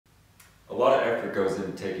A lot of effort goes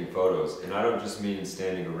into taking photos, and I don't just mean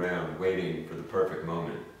standing around waiting for the perfect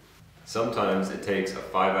moment. Sometimes it takes a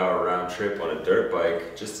 5-hour round trip on a dirt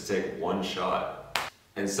bike just to take one shot.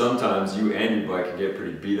 And sometimes you and your bike can get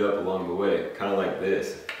pretty beat up along the way, kind of like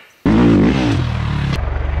this.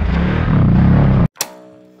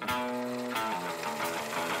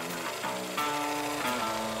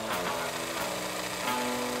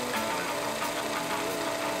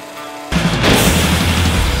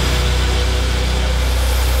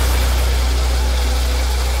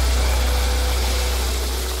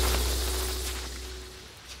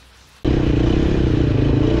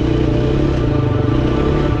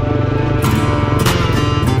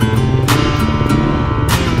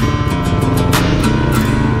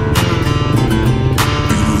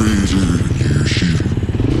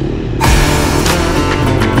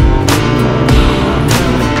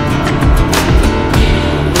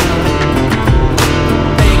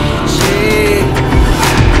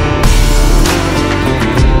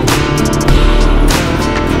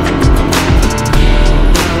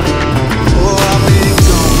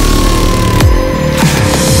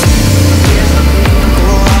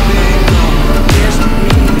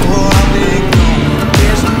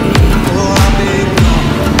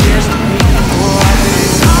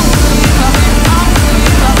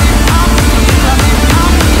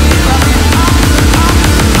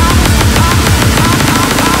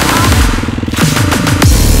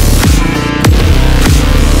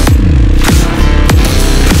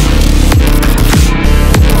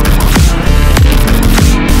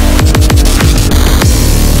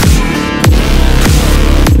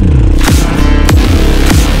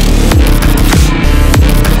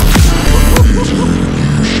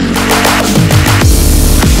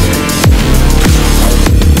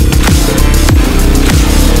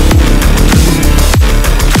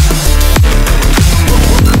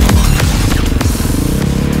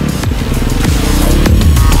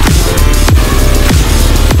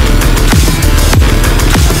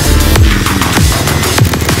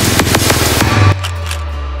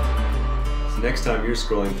 Next time you're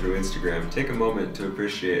scrolling through Instagram, take a moment to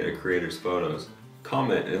appreciate a creator's photos.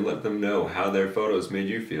 Comment and let them know how their photos made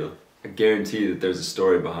you feel. I guarantee that there's a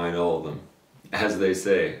story behind all of them. As they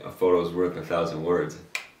say, a photo's worth 1,000 words.